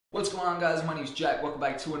What's going on, guys? My name is Jack. Welcome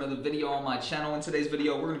back to another video on my channel. In today's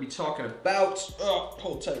video, we're going to be talking about,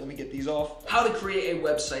 hold tight, let me get these off, how to create a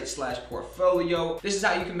website slash portfolio. This is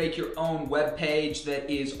how you can make your own web page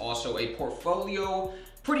that is also a portfolio.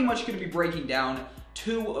 Pretty much going to be breaking down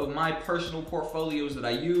two of my personal portfolios that I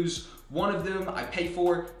use. One of them I pay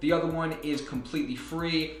for, the other one is completely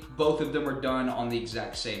free. Both of them are done on the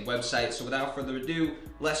exact same website. So without further ado,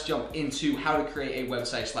 let's jump into how to create a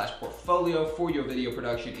website slash portfolio for your video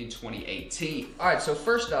production in 2018. All right, so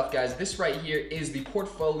first off, guys, this right here is the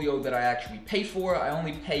portfolio that I actually pay for. I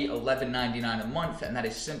only pay $11.99 a month, and that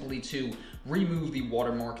is simply to remove the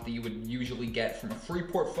watermark that you would usually get from a free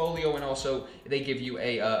portfolio, and also they give you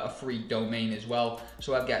a free domain as well.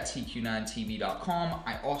 So I've got tq9tv.com.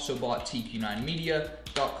 I also bought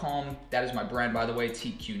tq9media.com. That is my brand, by the way,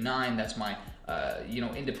 TQ9. That's my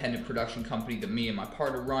independent production company that me and my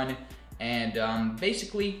partner run. And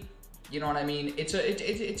basically, you know what I mean? It's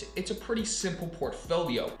a pretty simple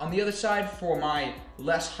portfolio. On the other side, for my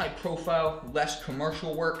less high profile, less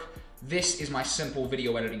commercial work, this is my simple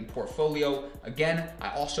video editing portfolio. Again,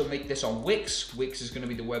 I also make this on Wix. Wix is going to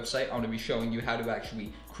be the website I'm going to be showing you how to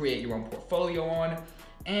actually create your own portfolio on.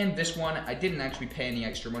 And this one, I didn't actually pay any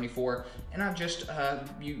extra money for, and I've just,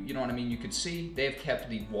 you know what I mean, you could see they've kept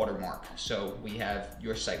the watermark. So we have,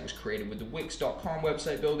 your site was created with the Wix.com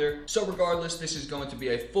website builder. So regardless, this is going to be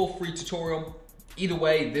a full free tutorial. Either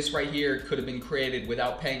way, this right here could have been created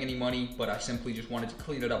without paying any money, but I simply just wanted to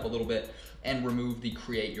clean it up a little bit and remove the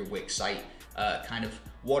create your Wix site kind of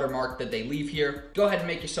watermark that they leave here. Go ahead and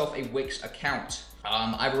make yourself a Wix account.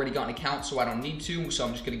 I've already got an account, so I don't need to, so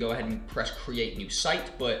I'm just gonna go ahead and press create new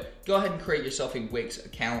site, but go ahead and create yourself a Wix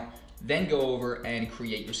account, then go over and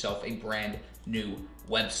create yourself a brand new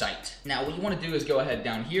website. Now, what you wanna do is go ahead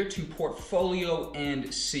down here to portfolio and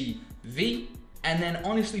CV, and then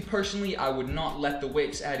honestly, personally, I would not let the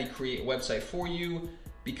Wix Addy create a website for you,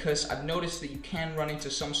 because I've noticed that you can run into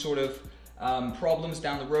some sort of problems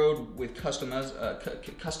down the road with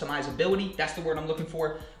customizability. That's the word I'm looking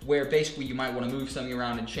for, where basically you might want to move something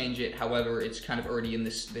around and change it. However, it's kind of already in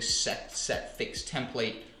this set fixed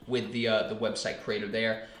template with the website creator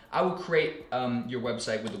there. I would create your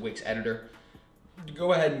website with the Wix Editor.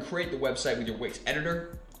 Go ahead and create the website with your Wix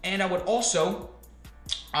Editor. And I would also,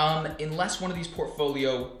 unless one of these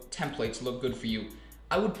portfolio templates look good for you,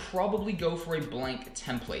 I would probably go for a blank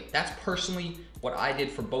template. That's personally what I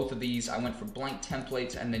did for both of these. I went for blank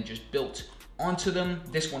templates and then just built onto them.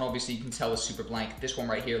 This one, obviously, you can tell is super blank. This one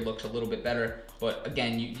right here looks a little bit better, but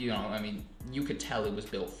again, you know, I mean, you could tell it was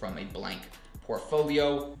built from a blank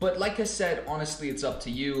portfolio. But like I said, honestly, it's up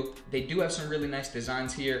to you. They do have some really nice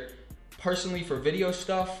designs here. Personally, for video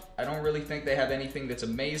stuff, I don't really think they have anything that's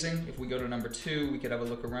amazing. If we go to number 2, we could have a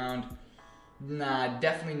look around. Nah,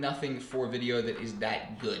 definitely nothing for video that is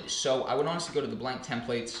that good. So I would honestly go to the blank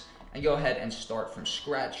templates and go ahead and start from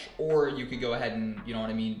scratch, or you could go ahead and, you know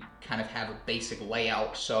what I mean, kind of have a basic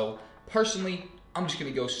layout. So personally, I'm just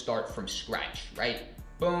gonna go start from scratch, right?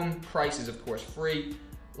 Boom, price is of course free.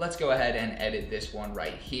 Let's go ahead and edit this one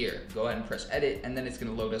right here. Go ahead and press edit, and then it's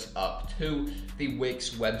gonna load us up to the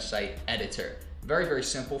Wix website editor. Very, very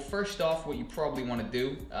simple. First off, what you probably wanna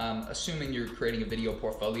do, assuming you're creating a video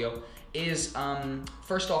portfolio, is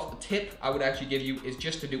first off, the tip I would actually give you is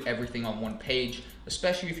just to do everything on one page,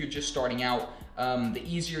 especially if you're just starting out. The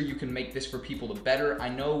easier you can make this for people, the better. I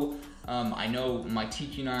know my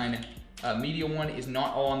TQ9 media one is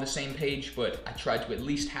not all on the same page, but I tried to at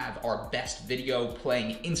least have our best video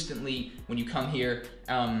playing instantly when you come here,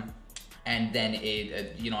 and then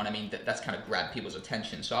it, you know what I mean, that's kind of grab people's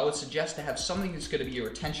attention. So I would suggest to have something that's gonna be your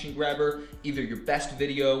attention grabber, either your best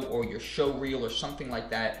video or your show reel or something like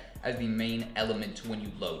that as the main element when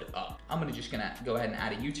you load up. I'm gonna go ahead and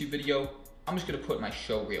add a YouTube video. I'm just gonna put my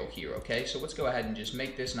show reel here, okay? So let's go ahead and just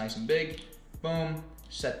make this nice and big. Boom,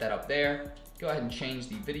 set that up there. Go ahead and change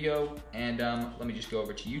the video, and let me just go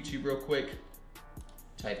over to YouTube real quick.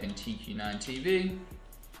 Type in TQ9TV,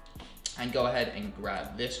 and go ahead and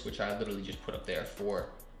grab this, which I literally just put up there for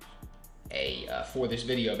this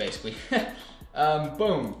video, basically.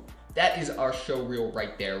 Boom, that is our show reel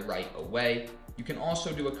right there, right away. You can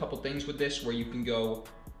also do a couple things with this where you can go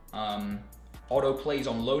autoplays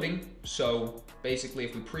on loading. So basically,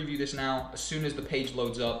 if we preview this now, as soon as the page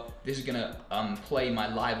loads up, this is gonna play my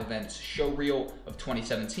live events show reel of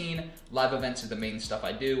 2017. Live events is the main stuff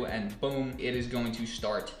I do, and boom, it is going to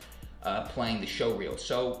start playing the show reel.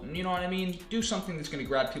 So, you know what I mean? Do something that's gonna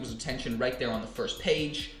grab people's attention right there on the first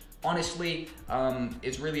page. Honestly,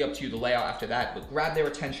 it's really up to you, the layout after that, but grab their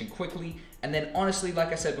attention quickly, And then honestly,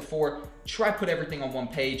 like I said before, try put everything on one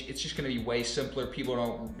page. It's just gonna be way simpler. People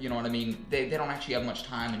don't, you know what I mean? They don't actually have much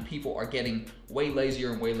time, and people are getting way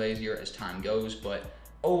lazier and way lazier as time goes. But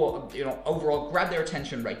you know, overall, grab their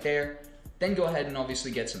attention right there. Then go ahead and obviously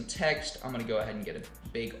get some text. I'm gonna go ahead and get a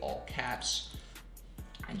big all caps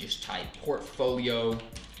and just type portfolio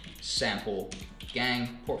sample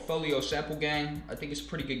gang. Portfolio sample gang. I think it's a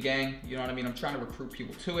pretty good gang. You know what I mean? I'm trying to recruit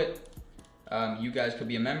people to it. You guys could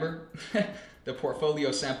be a member. The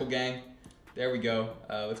portfolio sample gang. There we go.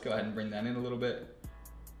 Let's go ahead and bring that in a little bit.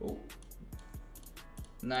 Oh,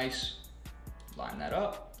 nice. Line that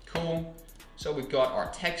up. Cool. So we've got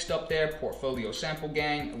our text up there, portfolio sample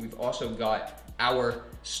gang, and we've also got our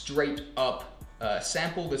straight up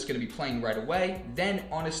sample that's going to be playing right away. Then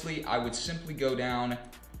honestly, I would simply go down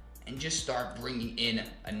and just start bringing in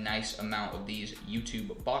a nice amount of these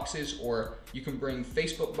YouTube boxes, or you can bring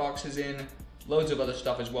Facebook boxes in, loads of other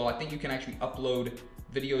stuff as well. I think you can actually upload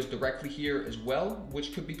videos directly here as well,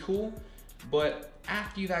 which could be cool. But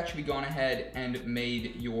after you've actually gone ahead and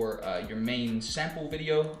made your main sample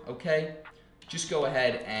video, okay, just go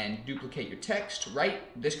ahead and duplicate your text, right?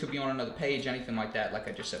 This could be on another page, anything like that, like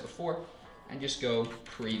I just said before, and just go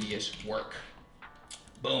previous work.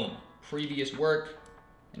 Boom, previous work.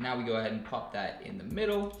 And now we go ahead and pop that in the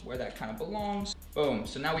middle where that kind of belongs. Boom,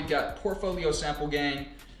 so now we've got portfolio sample gang,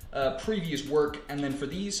 previous work, and then for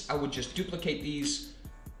these, I would just duplicate these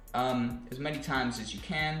as many times as you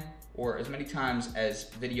can, or as many times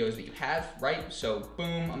as videos that you have, right? So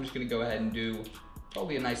boom, I'm just gonna go ahead and do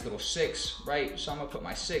probably a nice little 6, right? So I'm gonna put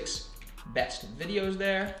my 6 best videos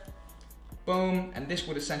there. Boom, and this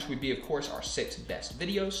would essentially be, of course, our 6 best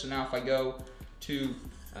videos. So now if I go to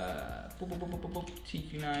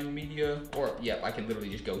TQ9 Media, or yeah, I can literally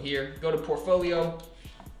just go here, go to portfolio,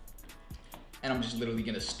 and I'm just literally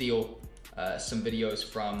gonna steal some videos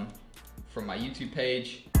from my YouTube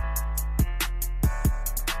page.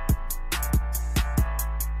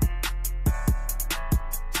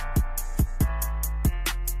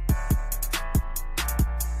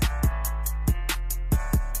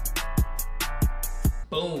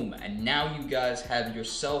 Boom, and now you guys have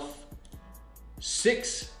yourself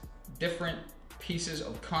 6 different pieces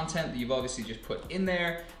of content that you've obviously just put in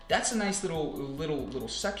there. That's a nice little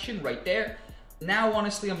section right there. Now,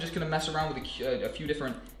 honestly, I'm just gonna mess around with a few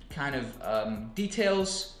different kind of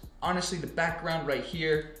details. Honestly, the background right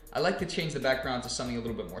here, I like to change the background to something a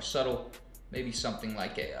little bit more subtle. Maybe something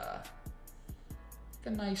like a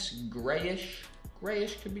nice grayish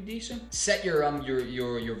could be decent. Set your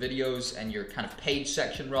videos and your kind of page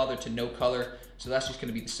section rather to no color. So that's just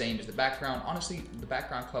gonna be the same as the background. Honestly, the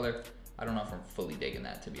background color, I don't know if I'm fully digging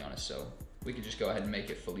that, to be honest. So we could just go ahead and make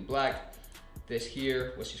it fully black. This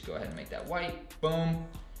here, let's just go ahead and make that white. Boom.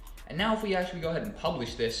 And now if we actually go ahead and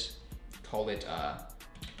publish this, call it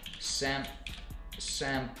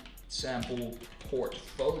sample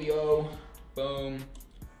portfolio. Boom.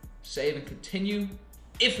 Save and continue.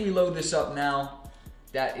 If we load this up now,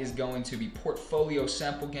 that is going to be portfolio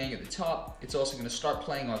sample gang at the top. It's also gonna start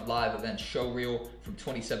playing our live event show reel from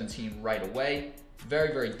 2017 right away.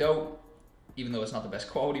 Very, very dope, even though it's not the best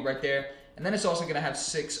quality right there. And then it's also gonna have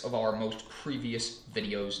 6 of our most previous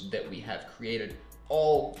videos that we have created,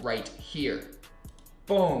 all right here.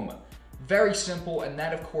 Boom, very simple. And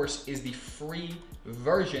that of course is the free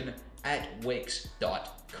version at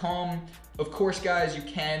Wix.com. Of course, guys, you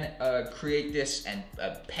can create this and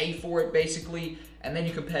pay for it basically, and then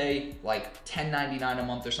you can pay like $10.99 a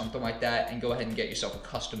month or something like that and go ahead and get yourself a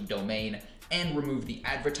custom domain and remove the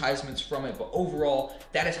advertisements from it. But overall,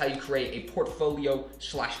 that is how you create a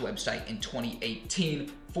portfolio/website in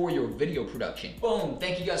 2018 for your video production. Boom,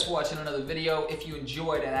 thank you guys for watching another video. If you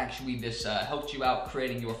enjoyed and actually this helped you out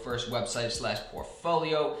creating your first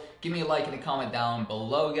website/portfolio, give me a like and a comment down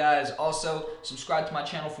below, guys. Also, subscribe to my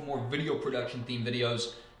channel for more video production themed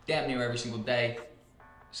videos damn near every single day.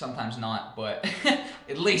 Sometimes not, but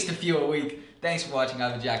at least a few a week. Thanks for watching.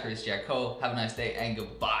 I'm ItsJackCole. Have a nice day and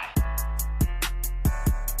goodbye.